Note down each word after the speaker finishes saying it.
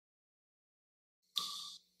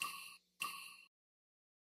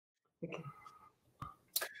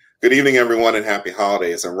Good evening, everyone, and happy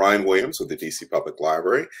holidays. I'm Ryan Williams with the DC Public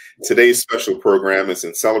Library. Today's special program is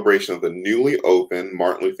in celebration of the newly opened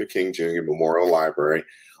Martin Luther King Jr Memorial Library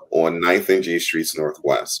on 9th and G Streets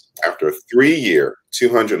Northwest. After a 3-year,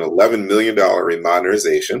 $211 million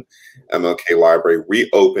remodernization, MLK Library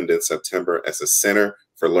reopened in September as a center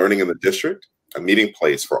for learning in the district, a meeting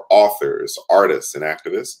place for authors, artists, and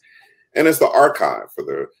activists, and as the archive for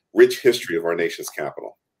the rich history of our nation's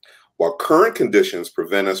capital. While current conditions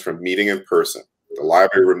prevent us from meeting in person, the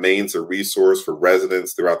library remains a resource for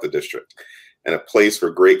residents throughout the district and a place for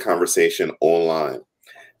great conversation online.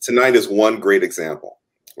 Tonight is one great example.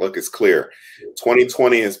 Look, it's clear.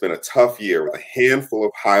 2020 has been a tough year with a handful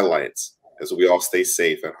of highlights as we all stay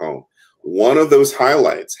safe at home. One of those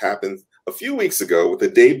highlights happened a few weeks ago with the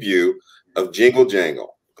debut of Jingle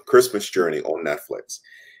Jangle, A Christmas Journey on Netflix.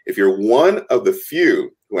 If you're one of the few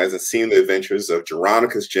who hasn't seen the adventures of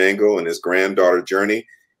Jeronicus Jangle and his granddaughter Journey,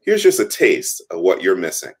 here's just a taste of what you're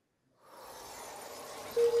missing.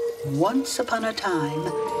 Once upon a time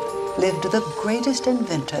lived the greatest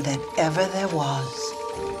inventor that ever there was,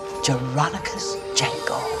 Jeronicus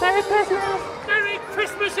Jangle. Merry Christmas! Merry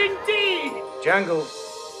Christmas indeed! Jangle,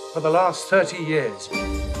 for the last 30 years,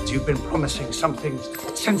 you've been promising something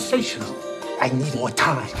sensational. I need more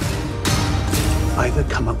time. Either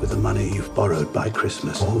come up with the money you've borrowed by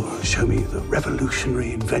Christmas, or show me the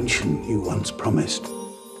revolutionary invention you once promised.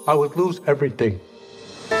 I would lose everything.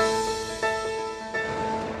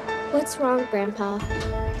 What's wrong, Grandpa?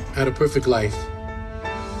 I had a perfect life,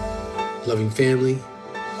 loving family,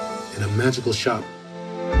 and a magical shop,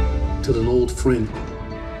 till an old friend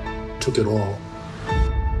took it all,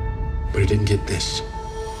 but he didn't get this.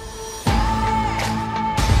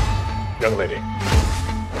 Young lady,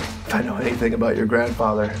 if I know anything about your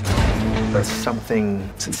grandfather, there's something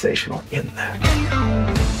sensational in there.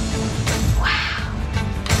 Wow.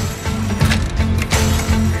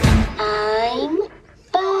 I'm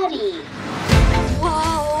Buddy.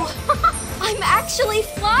 Whoa. I'm actually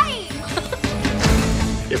flying.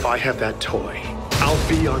 If I have that toy, I'll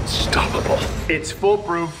be unstoppable. It's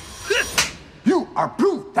foolproof. You are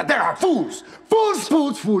proof that there are fools. Fools,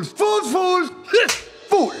 fools, fools, fools, fools,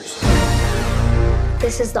 fools.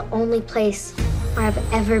 This is the only place where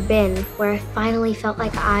I've ever been where I finally felt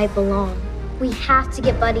like I belong. We have to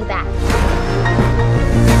get Buddy back.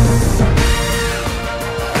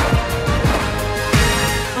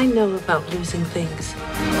 I know about losing things,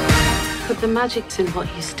 but the magic's in what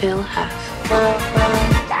you still have.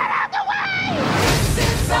 Get out the way!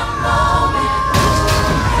 It's a moment.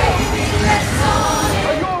 Baby, let's own it.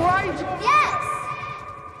 Are you all right? Yes!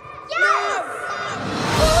 Yes!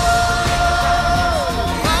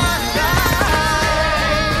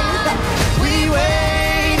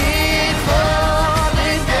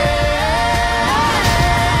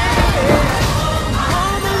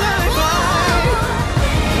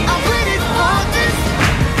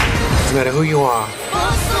 No matter who you are,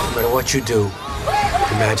 no matter what you do,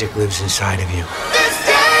 the magic lives inside of you.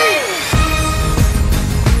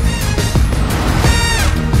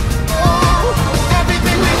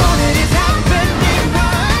 Everything we wanted is happening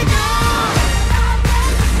right now.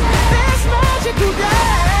 There's magic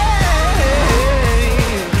today.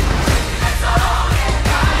 Let's own it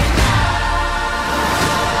right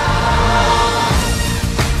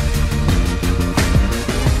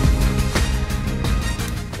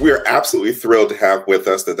We are absolutely thrilled to have with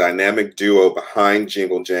us the dynamic duo behind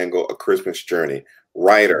Jingle Jangle, A Christmas Journey,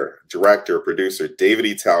 writer, director, producer David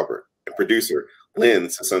E. Talbert, and producer Lyn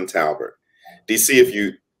Sisson-Talbert.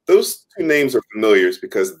 DC, those two names are familiar, it's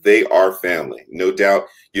because they are family. No doubt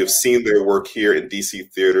you've seen their work here in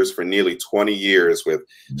DC theaters for nearly 20 years with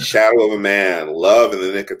Shadow of a Man, Love in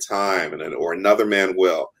the Nick of Time, or Another Man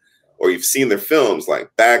Will. Or you've seen their films like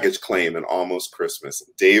Baggage Claim and Almost Christmas.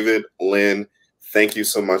 David, Lyn, thank you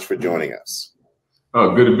so much for joining us.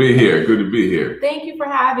 Oh, good to be here. Good to be here. Thank you for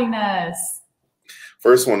having us.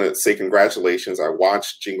 First, I want to say congratulations. I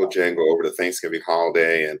watched Jingle Jangle over the Thanksgiving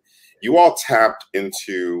holiday, and you all tapped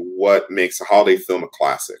into what makes a holiday film a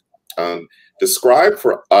classic. Describe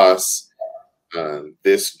for us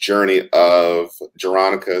this journey of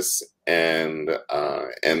Jeronicus and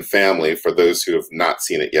family for those who have not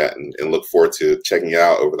seen it yet and look forward to checking it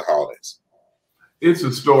out over the holidays. It's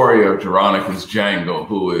a story of Jeronicus Jangle,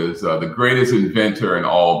 who is the greatest inventor in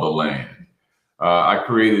all the land. I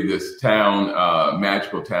created this town,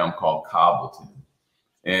 magical town called Cobbleton.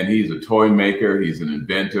 And he's a toy maker, he's an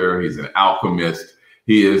inventor, he's an alchemist.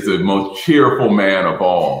 He is the most cheerful man of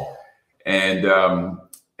all. And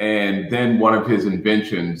then one of his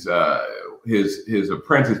inventions, his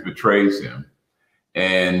apprentice betrays him.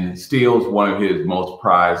 and steals one of his most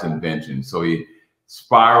prized inventions. So he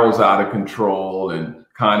spirals out of control and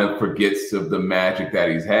kind of forgets of the magic that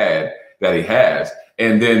he has.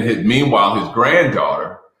 And then meanwhile, his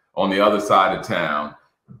granddaughter on the other side of town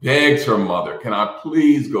begs her mother, "Can I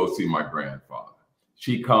please go see my grandfather?"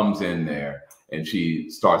 She comes in there and she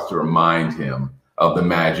starts to remind him of the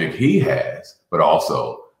magic he has, but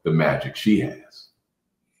also the magic she has.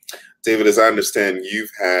 David, as I understand, you've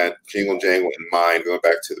had Jingle Jangle in mind going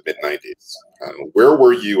back to the mid-90s. Where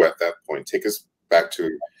were you at that point? Take us back to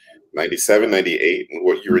 97, 98, and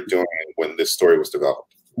what you were doing when this story was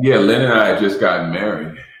developed. Yeah, Lynn and I had just gotten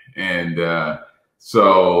married. And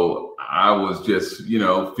so I was just,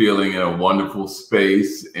 feeling in a wonderful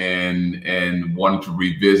space and wanted to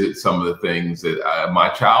revisit some of the things that my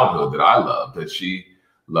childhood that I loved, that she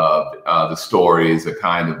loved, the stories, the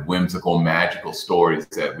kind of whimsical, magical stories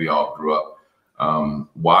that we all grew up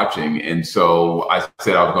watching. And so I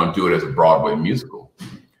said I was going to do it as a Broadway musical.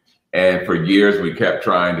 And for years, we kept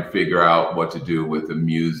trying to figure out what to do with the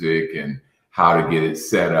music and how to get it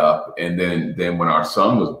set up. And then when our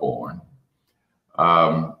son was born,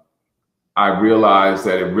 I realized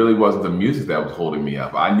that it really wasn't the music that was holding me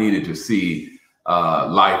up. I needed to see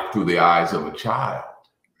life through the eyes of a child.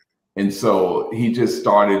 And so he just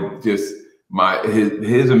started his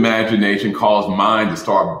imagination caused mine to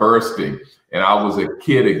start bursting. And I was a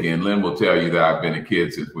kid again. Lynn will tell you that I've been a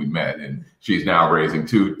kid since we met, and she's now raising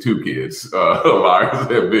two kids, Elias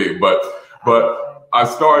and me. But I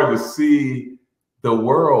started to see the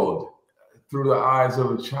world through the eyes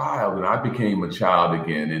of a child, and I became a child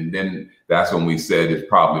again. And then that's when we said it's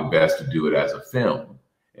probably best to do it as a film.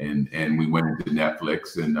 And we went into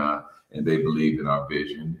Netflix, and they believed in our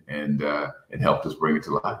vision and helped us bring it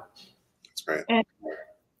to life. That's right.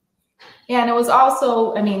 And it was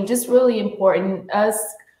also, just really important, us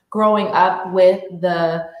growing up with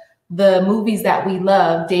the movies that we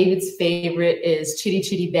love. David's favorite is Chitty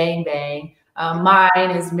Chitty Bang Bang.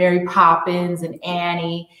 Mine is Mary Poppins and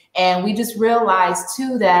Annie. And we just realized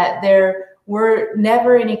too that there were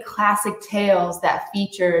never any classic tales that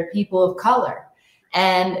featured people of color.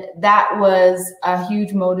 And that was a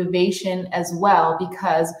huge motivation as well,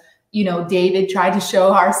 because David tried to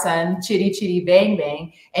show our son Chitty Chitty Bang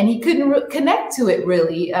Bang, and he couldn't connect to it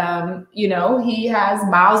really. He has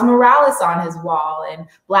Miles Morales on his wall and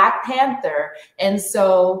Black Panther. And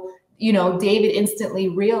so, David instantly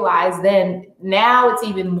realized now it's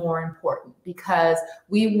even more important, because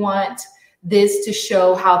we want this to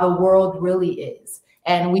show how the world really is.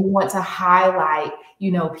 And we want to highlight,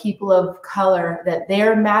 people of color, that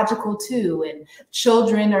they're magical too, and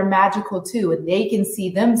children are magical too, and they can see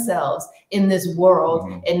themselves in this world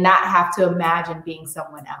and not have to imagine being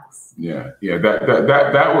someone else. Yeah,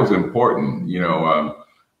 that was important.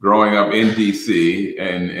 Growing up in DC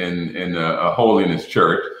and in a holiness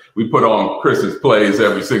church, we put on Christmas plays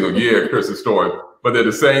every single year, Christmas stories. But they're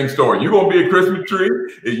the same story. You're going to be a Christmas tree,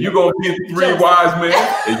 and you're going to be the three wise men,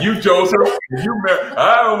 and you Joseph, and you Mary.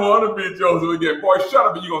 I don't want to be Joseph again. Boy, shut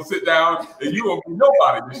up, and you're going to sit down, and you're going to be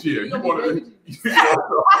nobody this year.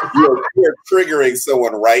 You're triggering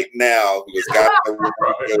someone right now who has got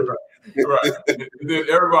Right. And then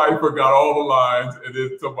everybody forgot all the lines, and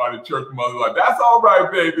then somebody, church mother, like, "That's all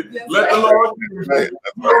right, baby. Let the Lord use you.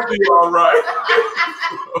 You'll be all right."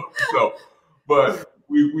 But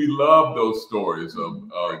we love those stories of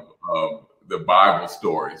the Bible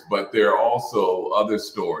stories, but there are also other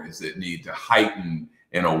stories that need to heighten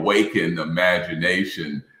and awaken the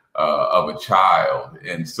imagination of a child.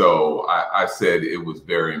 And so I said it was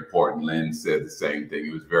very important. Lynn said the same thing.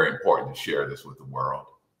 It was very important to share this with the world.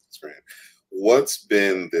 That's right. What's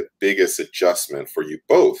been the biggest adjustment for you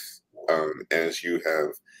both as you have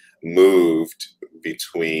moved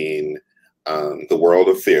between the world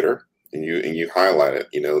of theater? And you highlighted,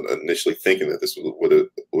 initially thinking that this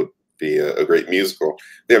would be a great musical.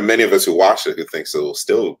 There are many of us who watch it who think so it will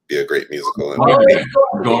still be a great musical.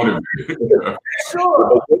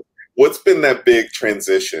 What's been that big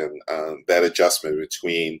transition, that adjustment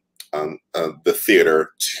between the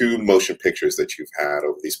theater to motion pictures that you've had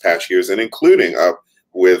over these past years, and including up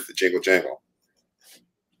with Jingle Jangle?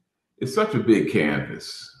 It's such a big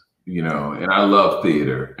canvas. And I love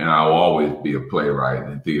theater, and I'll always be a playwright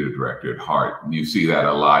and theater director at heart. And you see that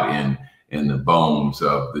a lot in the bones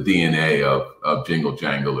of the DNA of Jingle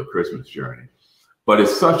Jangle, A Christmas Journey. But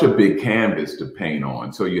it's such a big canvas to paint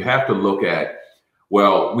on. So you have to look at,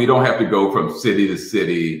 well, we don't have to go from city to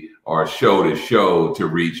city or show to show to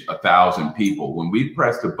reach 1,000 people. When we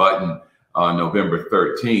pressed the button on November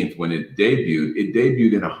 13th, when it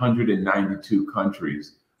debuted in 192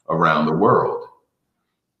 countries around the world.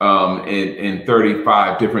 in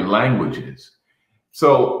 35 different languages.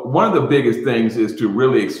 So one of the biggest things is to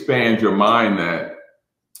really expand your mind that,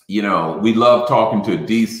 you know, we love talking to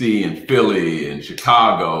DC and Philly and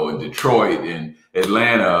Chicago and Detroit and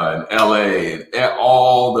Atlanta and LA and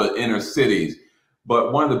all the inner cities.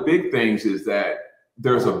 But one of the big things is that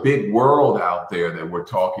there's a big world out there that we're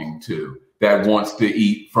talking to that wants to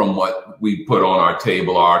eat from what we put on our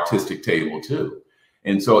table, our artistic table too.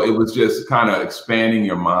 And so it was just kind of expanding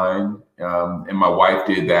your mind. And my wife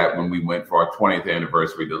did that when we went for our 20th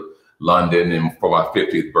anniversary to London, and for my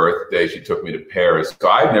 50th birthday, she took me to Paris. So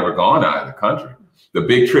I'd never gone out of the country. The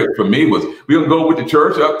big trip for me was we would go with the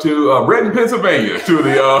church up to Redden, Pennsylvania, to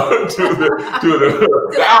the outlets, to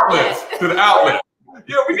the outlet.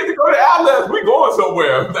 Yeah, we get to go to outlets. We going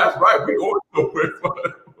somewhere. That's right, we going somewhere.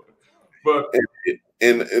 But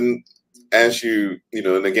and as you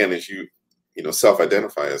know, and again, as you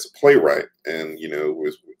self-identify as a playwright, and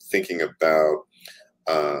was thinking about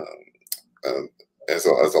as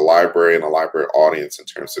a library and a library audience in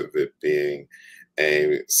terms of it being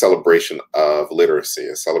a celebration of literacy,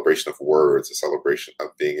 a celebration of words, a celebration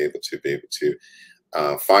of being able to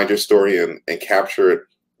find your story and capture it,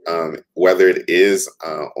 whether it is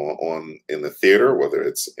in the theater, whether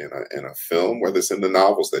it's in a film, whether it's in the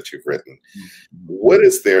novels that you've written. What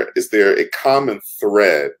is there a common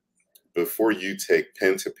thread before you take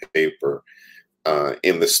pen to paper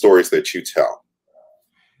in the stories that you tell?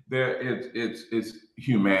 It's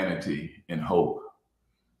humanity and hope.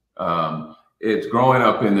 It's growing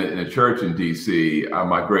up in the church in DC.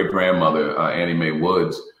 My great grandmother, Annie Mae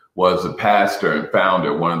Woods, was a pastor and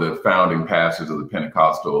founder, one of the founding pastors of the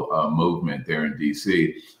Pentecostal movement there in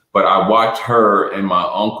DC. But I watched her and my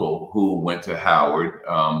uncle, who went to Howard,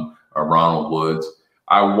 Ronald Woods.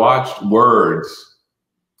 I watched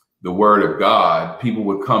the word of God. People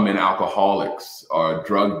would come in alcoholics or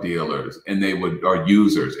drug dealers, and or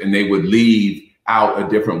users, and they would leave out a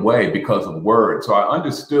different way because of words. So I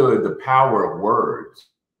understood the power of words,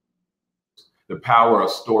 the power of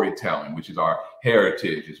storytelling, which is our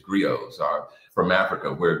heritage as griots, from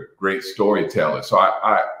Africa. We're great storytellers. So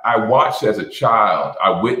I watched as a child,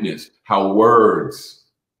 I witnessed how words,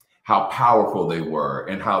 how powerful they were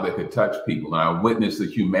and how they could touch people. And I witnessed the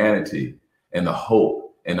humanity and the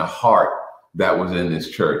hope and the heart that was in this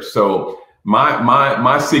church. So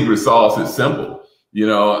my secret sauce is simple.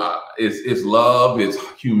 It's love, it's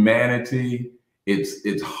humanity,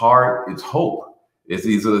 it's heart, it's hope.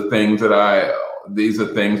 These are things that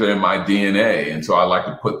are in my DNA. And so I like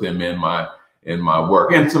to put them in my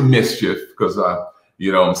work, and some mischief, because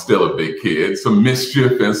I'm still a big kid, some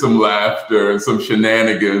mischief and some laughter and some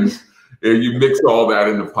shenanigans. And you mix all that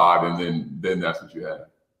in the pot, and then that's what you have.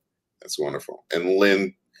 That's wonderful. And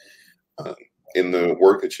Lyn, in the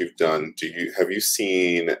work that you've done, have you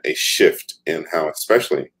seen a shift in how,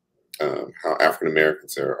 especially how African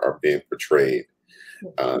Americans are being portrayed?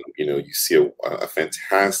 You see a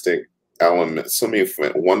fantastic element, so many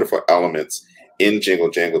wonderful elements in Jingle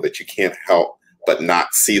Jangle that you can't help but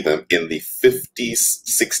not see them in the 50,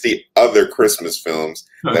 60 other Christmas films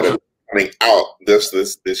that are coming out this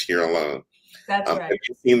year alone. That's right.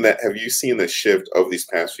 Have you seen the shift over these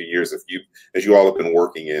past few years, as you all have been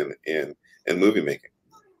working in movie making?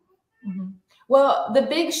 Mm-hmm. Well, the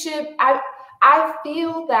big shift, I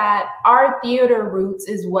feel that our theater roots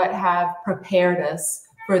is what have prepared us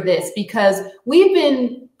for this, because we've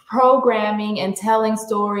been programming and telling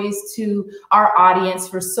stories to our audience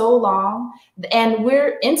for so long, and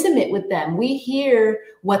we're intimate with them. We hear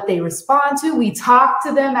what they respond to. We talk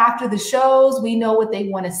to them after the shows. We know what they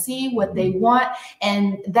want to see, what they want,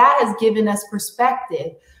 and that has given us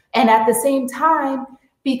perspective. And at the same time,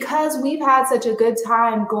 because we've had such a good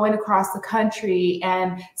time going across the country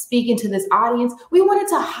and speaking to this audience, we wanted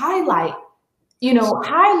to highlight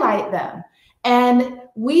them. And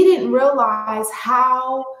we didn't realize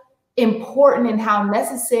how important and how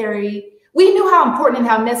necessary, we knew how important and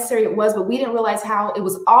how necessary it was, but we didn't realize how it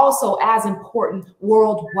was also as important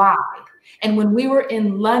worldwide. And when we were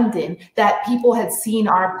in London, that people had seen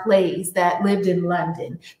our plays that lived in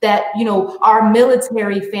London, that, our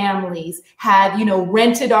military families had,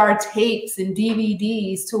 rented our tapes and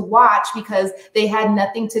DVDs to watch because they had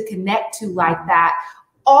nothing to connect to like that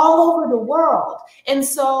all over the world. And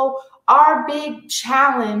so our big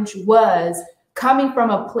challenge was coming from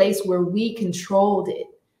a place where we controlled it.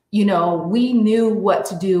 We knew what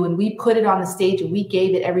to do, and we put it on the stage, and we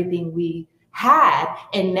gave it everything we had.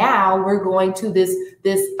 And now we're going to this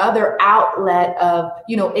other outlet of,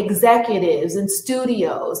 you know, executives and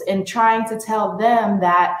studios, and trying to tell them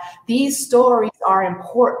that these stories are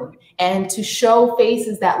important, and to show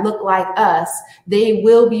faces that look like us, they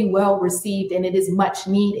will be well received, and it is much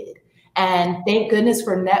needed. And thank goodness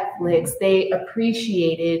for Netflix, they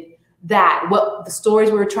appreciated that, what the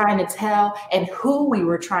stories we were trying to tell and who we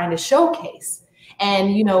were trying to showcase.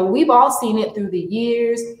 And, you know, we've all seen it through the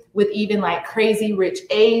years with even like Crazy Rich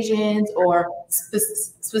Asians, or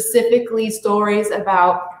specifically stories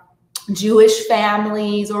about Jewish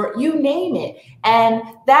families, or you name it. And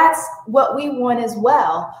that's what we want as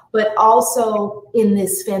well, but also in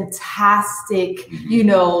this fantastic, you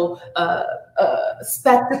know,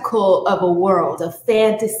 spectacle of a world of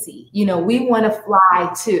fantasy. You know, we want to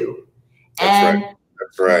fly too. And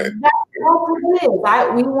that's right. That's what it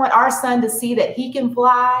is. We want our son to see that he can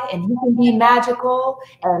fly, and he can be magical,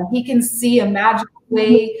 and he can see a magical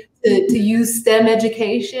way to use STEM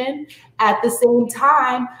education. At the same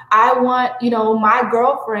time, I want, you know, my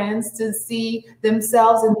girlfriends to see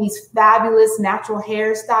themselves in these fabulous natural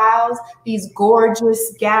hairstyles, these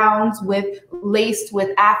gorgeous gowns laced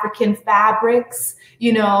with African fabrics,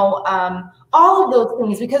 you know, all of those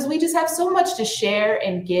things, because we just have so much to share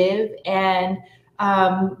and give. And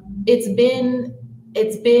it's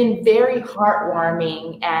been very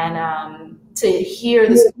heartwarming, and to hear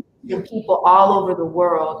this from people all over the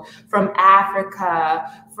world, from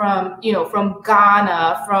Africa, from, you know, from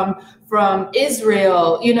Ghana, from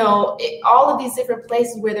Israel, you know, all of these different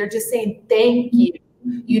places where they're just saying thank you,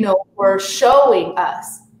 you know, for showing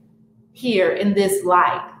us here in this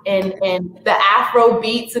light. And the Afro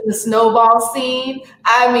beats and the snowball scene,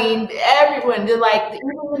 I mean, everyone, they're like,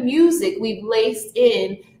 even the music, we've laced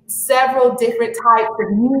in several different types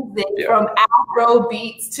of music, from Afro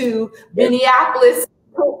beats to Minneapolis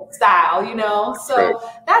style, you know. So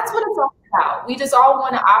that's what it's all about. We just all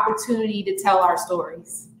want an opportunity to tell our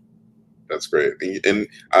stories. That's great. And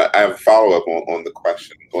I have a follow-up on the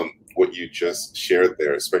question, on what you just shared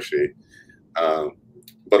there, especially,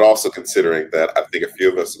 but also considering that I think a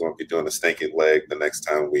few of us are going to be doing a stinking leg the next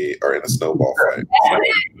time we are in a snowball fight.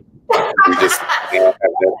 We just have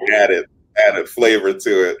that added flavor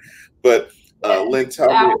to it. But Lyn, tell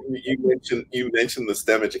me, you mentioned the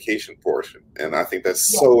STEM education portion, and I think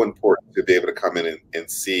that's so important to be able to come in and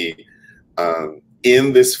see.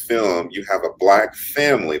 In this film, you have a Black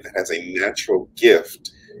family that has a natural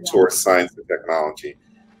gift towards science and technology.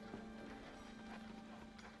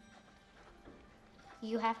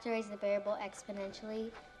 You have to raise the variable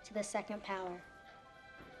exponentially to the second power.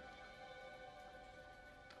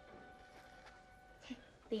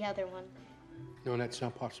 The other one. No, that's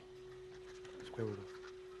not possible. Square root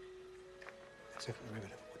of second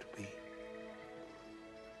derivative would be.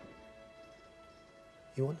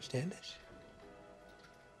 You understand this?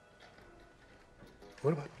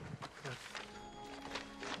 What about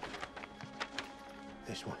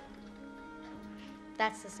this one?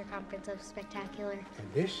 That's the circumference of spectacular.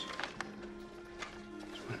 And this?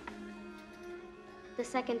 This one. The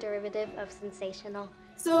second derivative of sensational.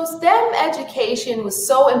 So STEM education was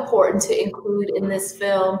so important to include in this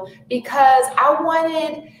film because I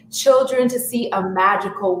wanted children to see a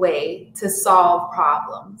magical way to solve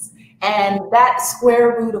problems. And that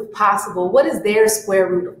square root of possible, what is their square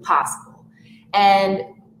root of possible? And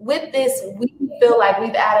with this, we feel like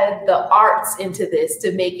we've added the arts into this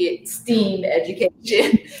to make it STEAM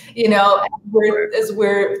education, you know, as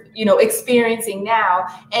we're you know, experiencing now.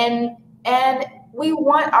 And we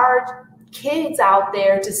want our kids out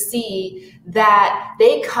there to see that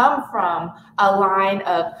they come from a line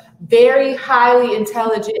of very highly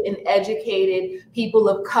intelligent and educated people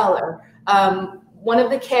of color. One of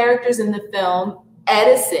the characters in the film,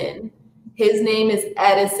 Edison, his name is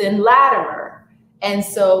Edison Latimer. And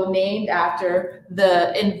so named after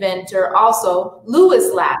the inventor, also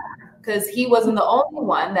Lewis Latimer, because he wasn't the only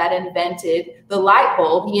one that invented the light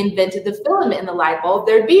bulb. He invented the filament in the light bulb.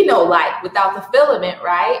 There'd be no light without the filament,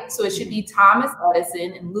 right? So it should be Thomas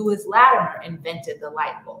Edison and Lewis Latimer invented the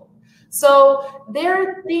light bulb. So there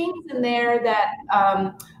are things in there that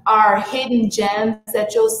are hidden gems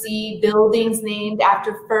that you'll see, buildings named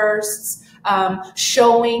after firsts,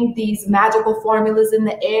 showing these magical formulas in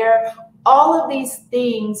the air. All of these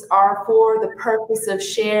things are for the purpose of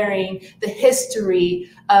sharing the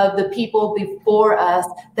history of the people before us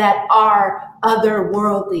that are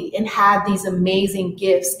otherworldly and have these amazing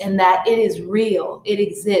gifts, and that it is real, it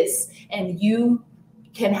exists, and you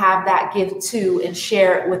can have that gift too and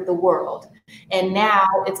share it with the world. And now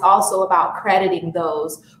it's also about crediting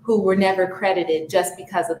those who were never credited just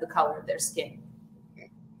because of the color of their skin.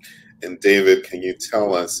 And David, can you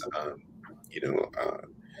tell us,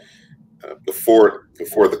 before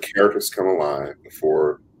the characters come alive,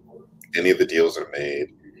 before any of the deals are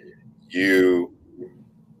made, you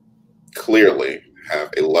clearly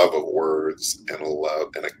have a love of words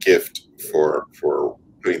and a gift for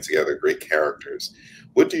putting together great characters.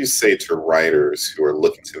 What do you say to writers who are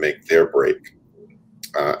looking to make their break?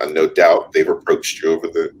 And no doubt they've approached you over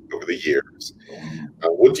the years.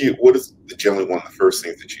 What is generally one of the first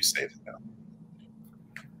things that you say to them?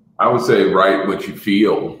 I would say write what you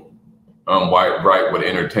feel. Write what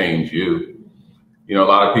entertains you. You know, a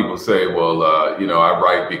lot of people say, well, I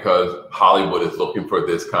write because Hollywood is looking for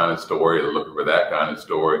this kind of story, they're looking for that kind of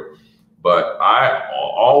story. But I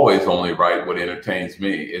always only write what entertains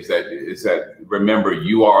me. Is that remember,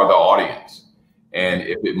 you are the audience, and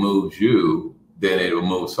if it moves you, then it will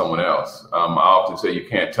move someone else. I often say you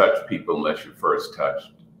can't touch people unless you're first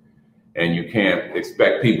touched, and you can't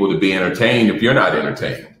expect people to be entertained if you're not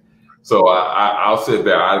entertained. So I'll sit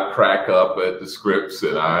there, I crack up at the scripts,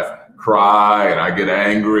 and I cry, and I get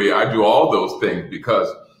angry. I do all those things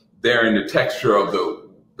because they're in the texture of the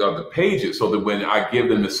pages, so that when I give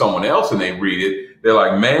them to someone else and they read it, they're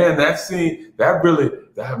like, man, that scene,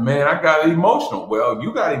 man, I got emotional. Well,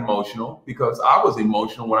 you got emotional because I was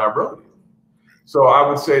emotional when I wrote it. So I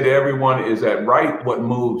would say to everyone is that write what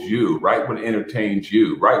moves you, write what entertains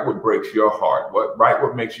you, write what breaks your heart, write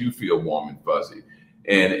what makes you feel warm and fuzzy.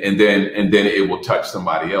 And then it will touch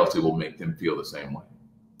somebody else. It will make them feel the same way.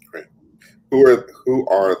 Great. Who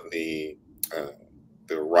are the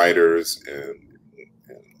writers and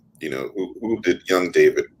who did young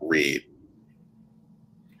David read?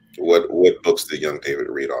 What books did young David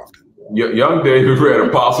read often? Young David read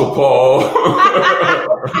Apostle Paul,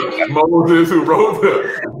 Moses, who wrote the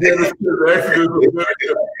Genesis, Exodus.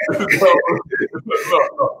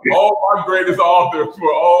 All my greatest authors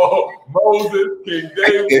were all Moses, King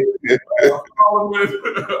David, Solomon,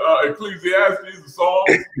 Ecclesiastes, the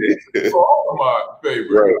Psalms. So all of my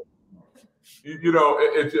favorites. Right.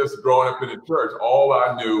 It's just growing up in the church. All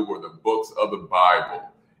I knew were the books of the Bible,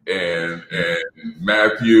 and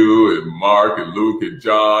Matthew and Mark and Luke and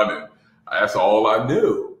John, and that's all I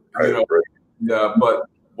knew. But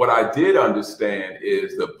what I did understand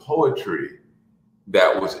is the poetry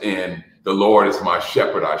that was in "The Lord is my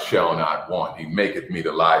shepherd; I shall not want. He maketh me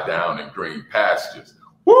to lie down in green pastures."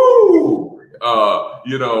 Woo!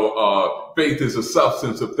 Faith is the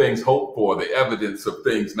substance of things hoped for, the evidence of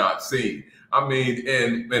things not seen. I mean,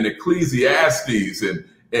 in Ecclesiastes, and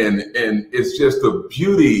it's just the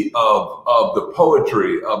beauty of the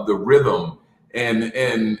poetry, of the rhythm,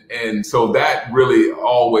 and so that really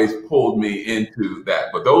always pulled me into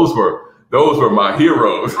that. But those were my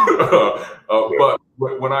heroes.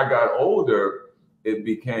 But when I got older, it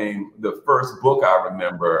became the first book I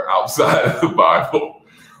remember outside of the Bible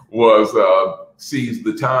was "Seize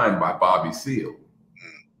the Time" by Bobby Seale,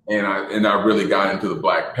 and I really got into the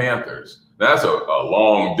Black Panthers. That's a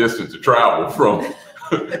long distance to travel from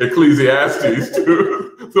Ecclesiastes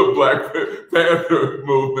to the Black Panther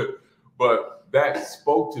movement, but that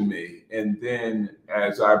spoke to me. And then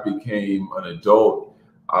as I became an adult,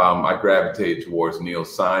 I gravitated towards Neil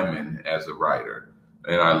Simon as a writer.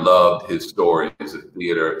 And I loved his stories, his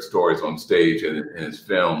theater stories on stage, and his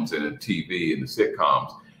films, and in TV, and the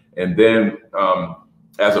sitcoms. And then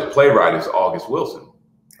as a playwright, it's August Wilson.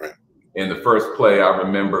 And the first play I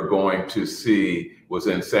remember going to see was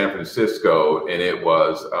in San Francisco, and it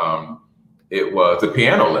was a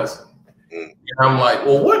piano lesson. And I'm like,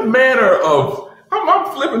 well, what manner of?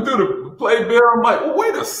 I'm flipping through the playbill. I'm like, well,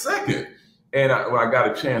 wait a second. And when I got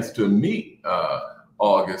a chance to meet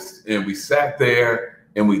August, and we sat there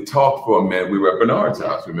and we talked for a minute. We were at Bernard's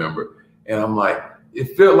house, remember? And I'm like,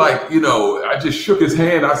 it felt like, I just shook his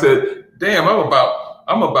hand. I said, damn, I'm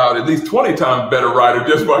about at least 20 times better writer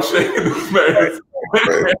just by shaking this man's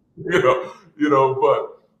hand.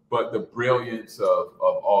 But the brilliance of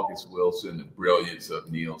August Wilson, the brilliance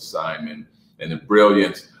of Neil Simon, and the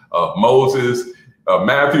brilliance of Moses,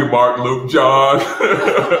 Matthew, Mark, Luke, John,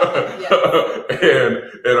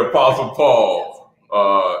 and Apostle Paul,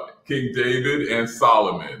 King David, and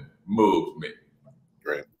Solomon moved me.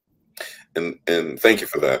 Great. And thank you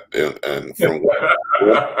for that. And from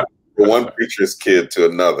one preacher's kid to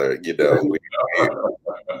another, if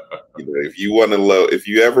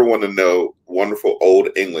you ever want to know wonderful old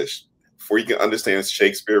English, before you can understand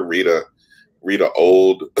Shakespeare, read a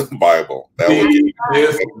old Bible. That will give you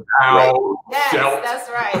yes, that's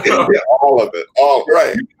right. All of it. All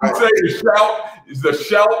right. You say the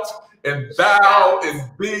shout and thou is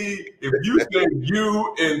thee. If you say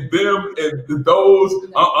you and them and those,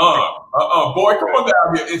 boy, come on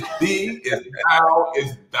down here. It's thee, it's thou,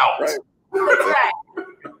 it's thou. Right. Right.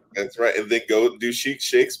 That's right. And then go do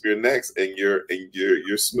Shakespeare next, and you're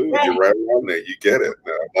smooth. Right. You're right on there. You get it.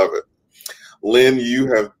 I love it. Lyn, you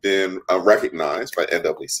have been recognized by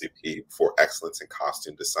NAACP for excellence in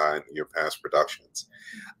costume design in your past productions.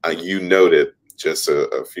 You noted just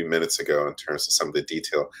a few minutes ago in terms of some of the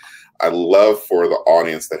detail. I love for the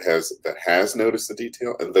audience that has noticed the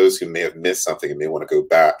detail, and those who may have missed something and may want to go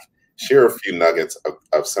back, share a few nuggets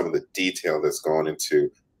of some of the detail that's gone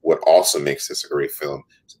into what also makes this a great film,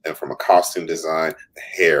 and from a costume design, the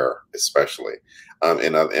hair especially,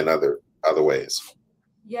 and other ways.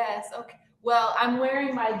 Yes. Okay. Well, I'm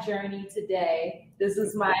wearing my Journey today. This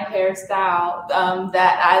is my hairstyle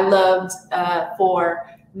that I loved for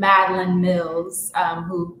Madeline Mills,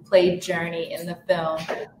 who played Journey in the film.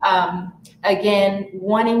 Again,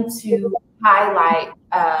 wanting to highlight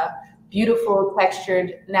beautiful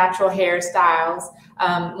textured natural hairstyles,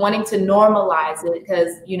 wanting to normalize it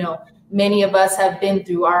because, you know, many of us have been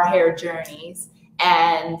through our hair journeys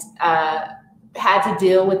and had to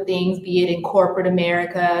deal with things, be it in corporate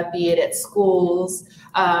America, be it at schools.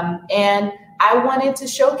 And I wanted to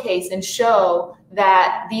showcase and show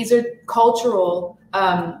that these are cultural,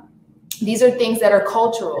 these are things that are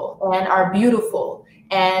cultural and are beautiful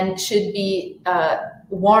and should be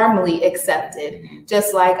warmly accepted,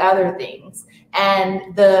 just like other things.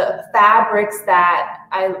 And the fabrics that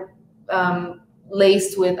I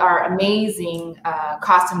laced with our amazing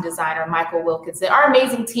costume designer, Michael Wilkinson, our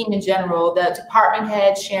amazing team in general, the department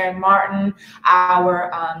head, Sharon Martin,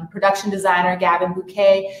 our production designer, Gavin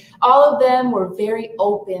Bouquet, all of them were very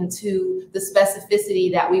open to the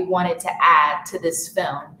specificity that we wanted to add to this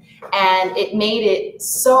film. And it made it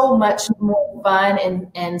so much more fun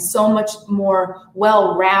and so much more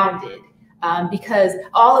well-rounded because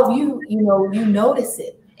all of you, you notice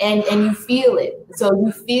it and you feel it. So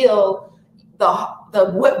you feel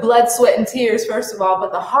the blood, sweat, and tears, first of all,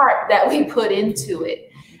 but the heart that we put into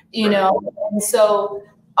it, you know. And so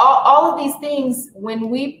all of these things,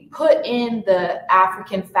 when we put in the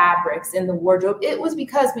African fabrics in the wardrobe, it was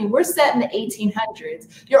because, I mean, we're set in the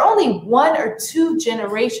 1800s. You're only 1 or 2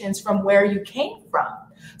 generations from where you came from.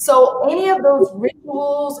 So any of those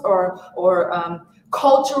rituals or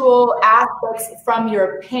cultural aspects from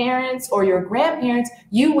your parents or your grandparents,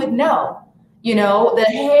 you would know. You know, the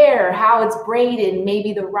hair, how it's braided,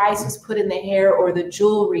 maybe the rice was put in the hair or the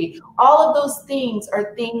jewelry. All of those things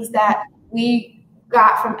are things that we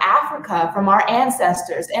got from Africa, from our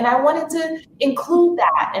ancestors. And I wanted to include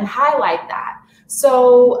that and highlight that.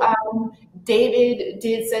 So David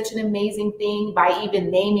did such an amazing thing by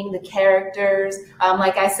even naming the characters.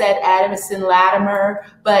 Like I said, Adamson Latimer.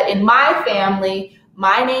 But in my family,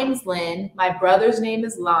 my name's Lyn, my brother's name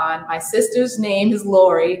is Lon, my sister's name is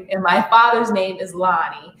Lori, and my father's name is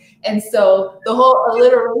Lonnie. And so the whole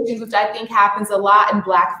alliteration, which I think happens a lot in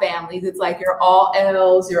Black families, it's like you're all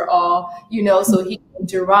L's, you're all, you know, so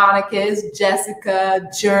Jeronicus, Jessica,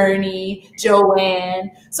 Journey,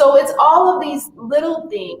 Joanne. So it's all of these little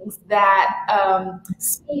things that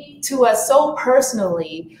speak to us so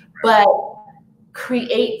personally, but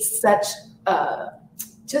create such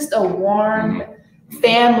just a warm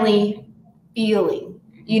family feeling.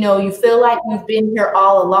 You know, you feel like you've been here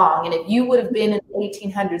all along. And if you would have been in the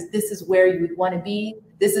 1800s, this is where you would want to be.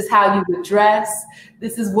 This is how you would dress.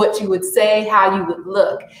 This is what you would say, how you would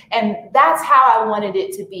look. And that's how I wanted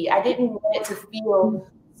it to be. I didn't want it to feel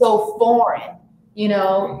so foreign. You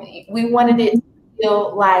know, we wanted it to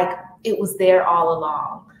feel like it was there all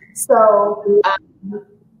along. So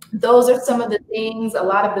those are some of the things. A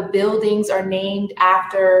lot of the buildings are named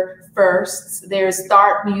after firsts. There's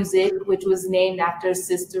Tharp Music, which was named after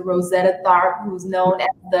Sister Rosetta Tharp, who's known as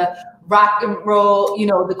the rock and roll, you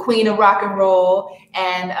know, the queen of rock and roll.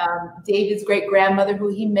 And David's great grandmother, who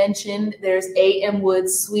he mentioned, there's A.M.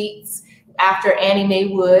 Woods Sweets after Annie Mae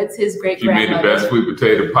Woods, his great grandmother. She made the best sweet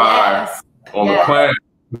potato pie on the planet.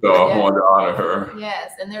 So I wanted to honor her.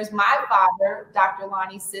 Yes, and there's my father, Dr.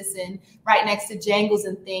 Lonnie Sisson, right next to Jangles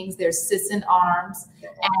and Things. There's Sisson Arms,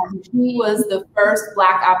 and he was the first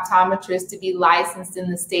Black optometrist to be licensed in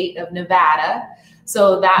the state of Nevada.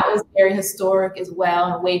 So that was very historic as well,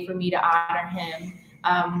 and a way for me to honor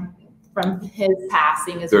him from his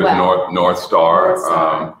passing as well. There's North Star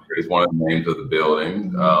is one of the names of the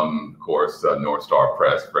building. Of course, North Star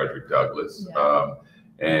Press, Frederick Douglass. Yeah.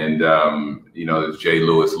 And, you know, there's J.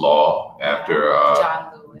 Lewis Law after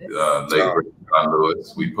late John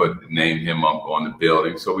Lewis. We named him up on the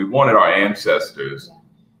building. So we wanted our ancestors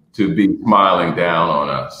to be smiling down on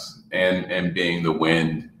us and being the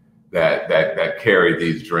wind that carried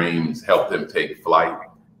these dreams, helped them take flight.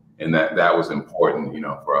 And that was important,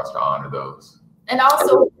 for us to honor those. And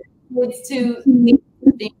also it's to see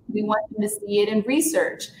things, we want them to see it in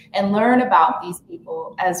research and learn about these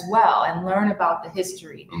people as well and learn about the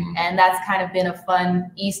history. And that's kind of been a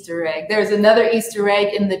fun Easter egg. There's another Easter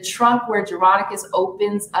egg in the trunk where Jeronicus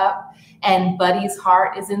opens up and Buddy's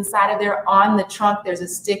heart is inside of there. On the trunk, there's a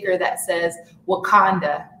sticker that says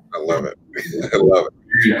Wakanda. I love it. I love it.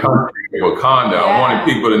 Wakanda. Yeah. I wanted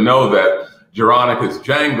people to know that Jeronicus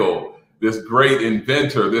Jangle, this great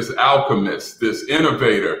inventor, this alchemist, this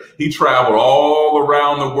innovator, he traveled all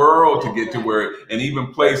around the world to get to where, and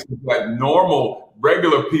even places that normal,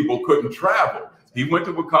 regular people couldn't travel. He went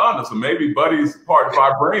to Wakanda, so maybe Buddy's part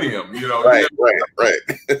vibranium, Right.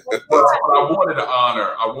 But I wanted to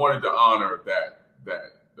honor that.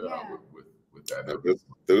 With that.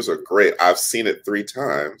 Those are great. I've seen it 3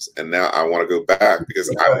 times, and now I want to go back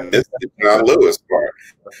because I missed the John Lewis part.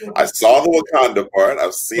 I saw the Wakanda part.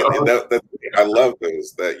 I've seen it. I love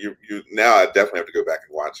those. That you now I definitely have to go back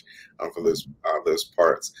and watch for those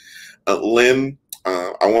parts. Lyn,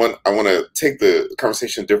 I want to take the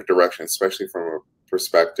conversation in a different direction, especially from a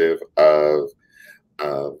perspective of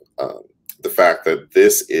the fact that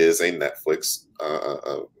this is a Netflix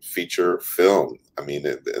feature film. I mean,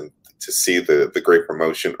 and to see the great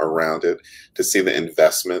promotion around it, to see the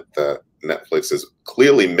investment that Netflix has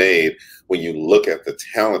clearly made when you look at the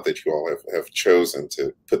talent that you all have chosen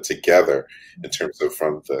to put together in terms of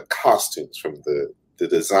from the costumes, from the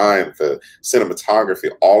design, the cinematography,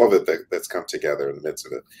 all of it that's come together in the midst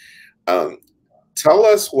of it. Tell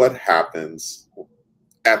us what happens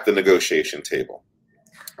at the negotiation table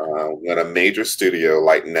when a major studio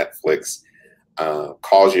like Netflix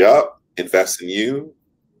calls you up, invests in you.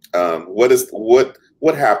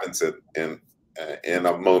 What happens in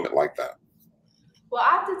a moment like that? Well,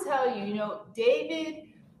 I have to tell you, David,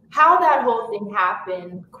 how that whole thing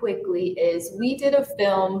happened quickly is we did a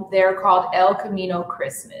film there called El Camino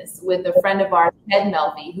Christmas with a friend of ours, Ted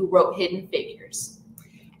Melfi, who wrote Hidden Figures.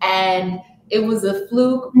 And it was a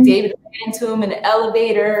fluke. David ran into him in an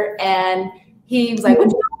elevator and he was like, "What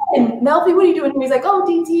you doing? Melfi, what are you doing?" And he's like, "Oh,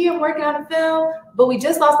 DT, I'm working on a film, but we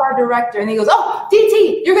just lost our director." And he goes, "Oh,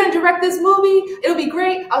 DT, you're going to direct this movie? It'll be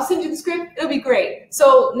great. I'll send you the script. It'll be great."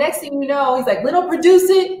 So next thing you know, he's like, "Lyn will produce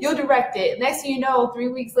it. You'll direct it." Next thing you know, 3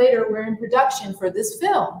 weeks later, we're in production for this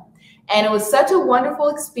film. And it was such a wonderful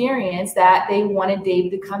experience that they wanted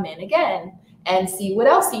David to come in again and see what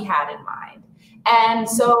else he had in mind. And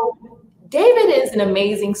so David is an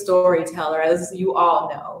amazing storyteller, as you all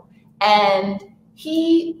know. And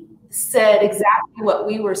he said exactly what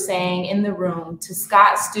we were saying in the room to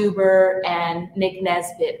Scott Stuber and Nick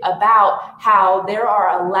Nesbitt about how there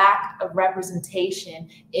are a lack of representation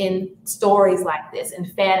in stories like this, in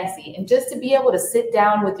fantasy. And just to be able to sit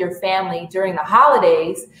down with your family during the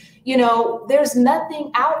holidays, there's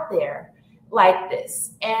nothing out there like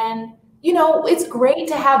this. And it's great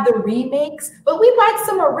to have the remakes, but we like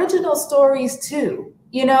some original stories too.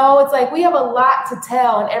 It's like we have a lot to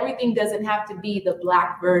tell and everything doesn't have to be the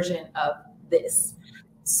Black version of this.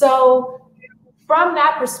 So from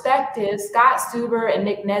that perspective, Scott Stuber and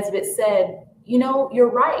Nick Nesbitt said, you're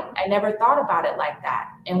right. I never thought about it like that.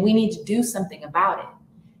 And we need to do something about it.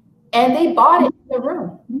 And they bought it in the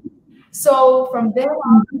room. So from there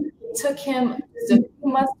on, it took him just a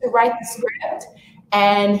few months to write the script.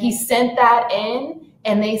 And he sent that in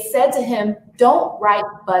and they said to him, "Don't write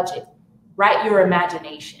budget, write your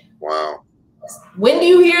imagination." Wow. When do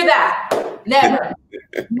you hear that? Never.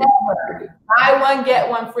 Never. Buy one, get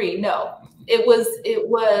one free. No, it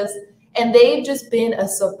was, and they've just been a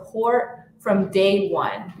support from day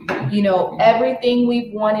one. Everything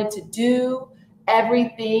we've wanted to do,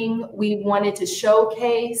 everything we wanted to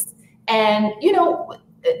showcase. And,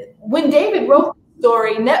 when David wrote the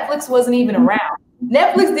story, Netflix wasn't even around.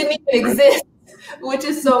 Netflix didn't even exist, which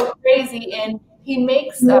is so crazy. And he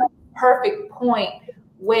makes a perfect point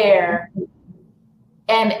where,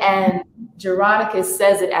 and Jeronicus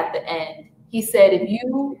says it at the end. He said, "If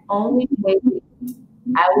you only waited,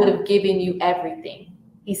 I would have given you everything."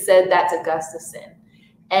 He said that to Gustafson.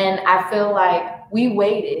 And I feel like we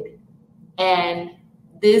waited, and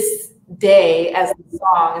this day, as the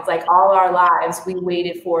song, it's like all our lives, we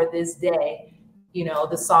waited for this day.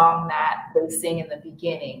 The song that they sing in the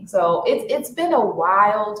beginning. So it's been a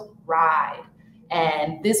wild ride.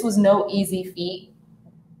 And this was no easy feat,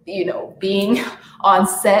 being on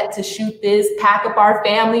set to shoot this, pack up our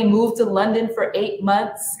family, move to London for 8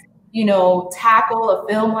 months. you know, tackle a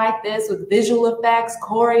film like this with visual effects,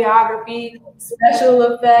 choreography, special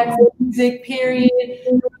effects, music, period,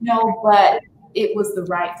 you know, but it was the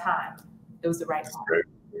right time. It was the right time.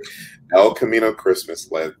 El Camino Christmas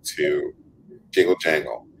led to Jingle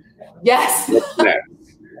Jangle. Yes. What's next?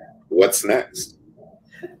 What's next?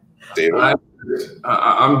 David?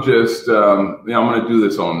 I'm just, you know, I'm going to do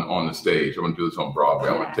this on the stage. I'm going to do this on Broadway.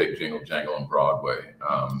 I'm going to take Jingle Jangle on Broadway.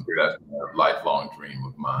 That's a lifelong dream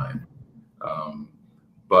of mine.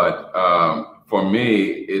 But for me,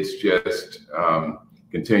 it's just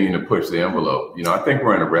continuing to push the envelope. You know, I think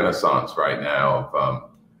we're in a renaissance right now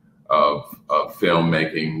of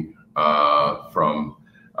filmmaking from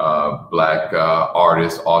Black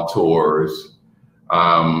artists, auteurs.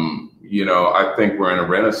 You know, I think we're in a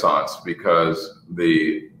renaissance because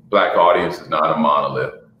the Black audience is not a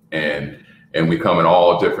monolith, and we come in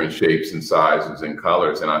all different shapes and sizes and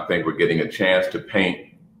colors. And I think we're getting a chance to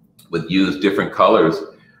paint, use different colors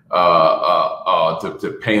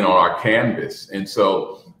to paint on our canvas. And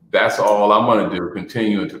so that's all I'm going to do,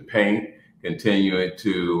 continuing to paint, continuing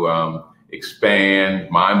to expand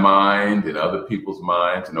my mind and other people's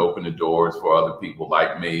minds and open the doors for other people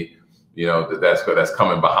like me, you know, that's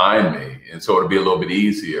coming behind me. And so it'll be a little bit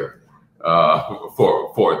easier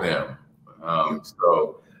for them.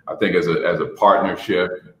 So I think as a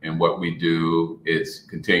partnership in what we do, it's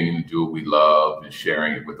continuing to do what we love and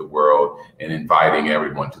sharing it with the world and inviting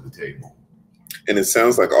everyone to the table. And it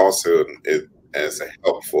sounds like also as a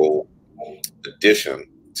helpful addition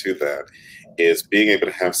to that is being able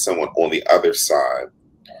to have someone on the other side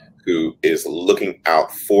who is looking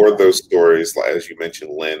out for those stories, as you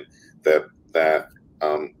mentioned, Lynn, that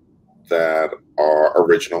are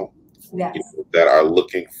original, yes, that are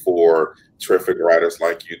looking for terrific writers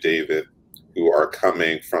like you, David, who are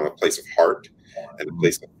coming from a place of heart and a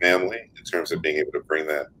place of family in terms of being able to bring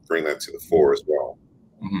that to the fore as well.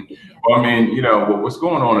 Mm-hmm. Well, I mean, you know, what's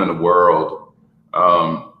going on in the world,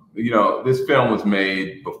 you know, this film was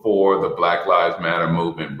made before the Black Lives Matter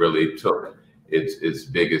movement really took its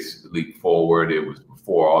biggest leap forward. It was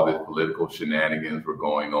before all the political shenanigans were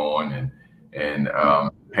going on and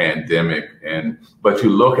pandemic. But you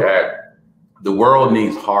look at the world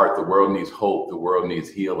needs heart, the world needs hope, the world needs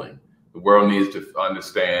healing. The world needs to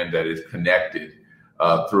understand that it's connected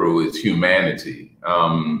through its humanity,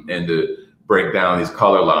 and to break down these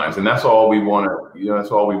color lines. And that's all we want to, you know,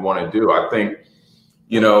 that's all we want to do. I think,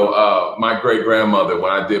 you know, my great grandmother,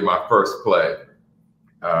 when I did my first play,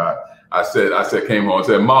 came home and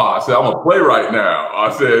said, Ma, I said, I'm a playwright now.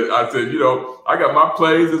 I said, you know, I got my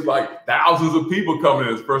plays. It's like thousands of people coming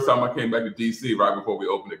in. It's the first time I came back to DC right before we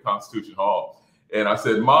opened at Constitution Hall. And I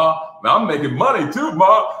said, Ma, now I'm making money too,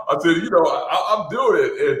 Ma. I said, you know, I'm doing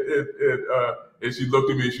it. And she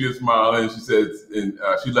looked at me and she smiled and she said, and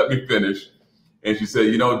she let me finish. And she said,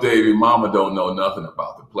 you know, David, Mama don't know nothing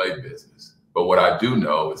about the play business. But what I do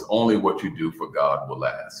know is only what you do for God will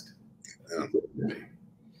last. Yeah.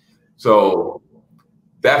 So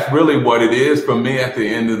that's really what it is for me at the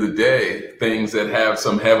end of the day. Things that have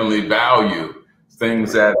some heavenly value,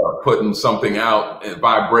 things that are putting something out,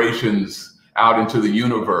 vibrations out into the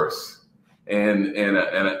universe.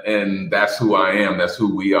 And that's who I am. That's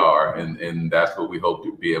who we are. And that's what we hope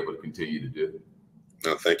to be able to continue to do.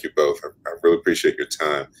 No, thank you both. I really appreciate your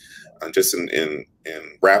time. Just in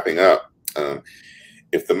wrapping up,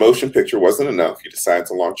 if the motion picture wasn't enough, you decided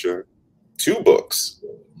to launch 2 books.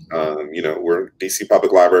 You know, we're DC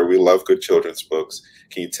Public Library. We love good children's books.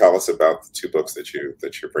 Can you tell us about the 2 books that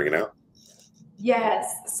you're bringing out?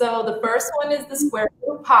 Yes. So the first one is The Square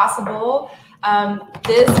Root of Possible.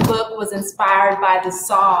 This book was inspired by the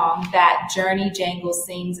song that Jingle Jangle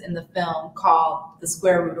sings in the film called The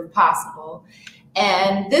Square Root of Possible.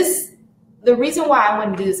 And the reason why I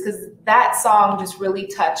wanted to do this, because that song just really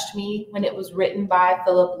touched me when it was written by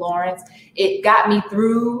Philip Lawrence. It got me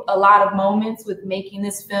through a lot of moments with making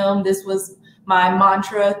this film. This was my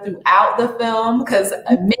mantra throughout the film, because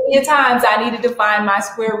many times I needed to find my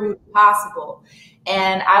square root of possible.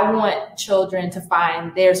 And I want children to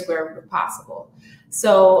find their square root of possible.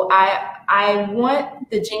 So I want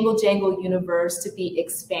the Jingle Jangle universe to be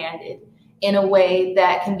expanded in a way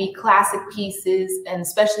that can be classic pieces, and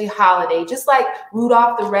especially holiday, just like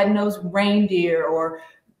Rudolph the Red-Nosed Reindeer or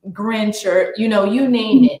Grinch, or, you know, you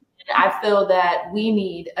name it. And I feel that we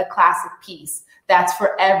need a classic piece that's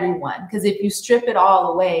for everyone. Because if you strip it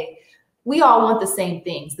all away, we all want the same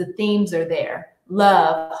things. The themes are there: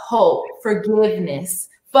 love, hope, forgiveness,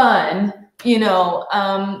 fun, you know,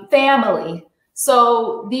 family.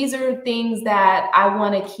 So these are things that I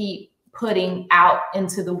want to keep putting out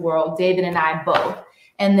into the world, David and I both.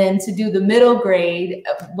 And then to do the middle grade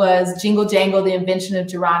was Jingle Jangle, The Invention of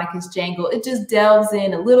Jeronicus Jangle. It just delves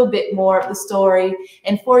in a little bit more of the story.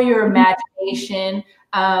 And for your imagination,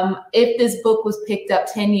 if this book was picked up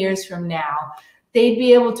 10 years from now, they'd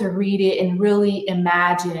be able to read it and really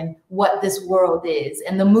imagine what this world is.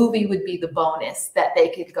 And the movie would be the bonus that they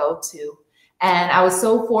could go to. And I was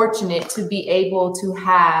so fortunate to be able to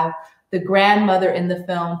have the grandmother in the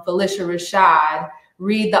film, Felicia Rashad,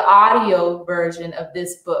 read the audio version of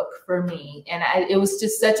this book for me. And it was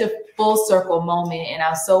just such a full circle moment. And I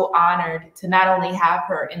was so honored to not only have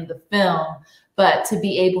her in the film, but to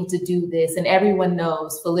be able to do this. And everyone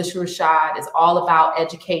knows Felicia Rashad is all about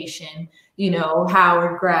education, you know,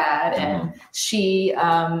 Howard grad. And she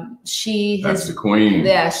That's the queen.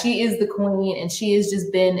 Yeah, she is the queen. And she has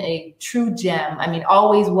just been a true gem. I mean,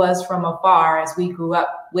 always was from afar as we grew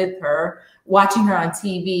up with her, watching her on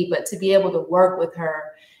TV, but to be able to work with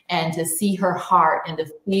her and to see her heart and to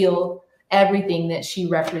feel everything that she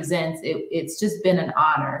represents, it's just been an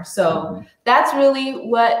honor. So that's really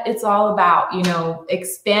what it's all about, you know,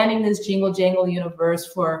 expanding this Jingle Jangle universe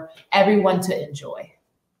for everyone to enjoy.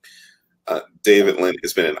 David, Lyn,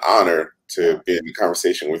 it's been an honor to be in a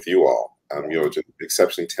conversation with you all. You're just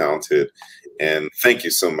exceptionally talented, and thank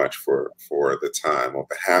you so much for the time. On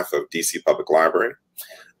behalf of DC Public Library,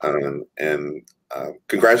 and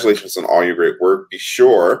congratulations on all your great work. Be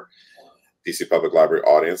sure, DC Public Library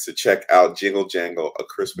audience, to check out Jingle Jangle, A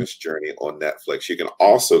Christmas Journey on Netflix. You can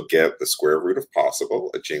also get The Square Root of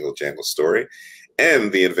Possible, a Jingle Jangle story,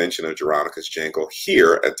 and The Invention of Jeronicus Jangle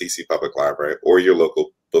here at DC Public Library or your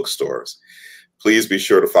local bookstores. Please be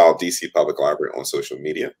sure to follow DC Public Library on social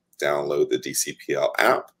media, download the DCPL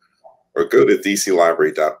app, or go to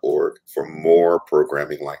dclibrary.org for more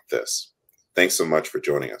programming like this. Thanks so much for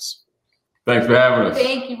joining us. Thanks for having us.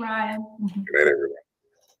 Thank you, Ryan. Good night, everyone.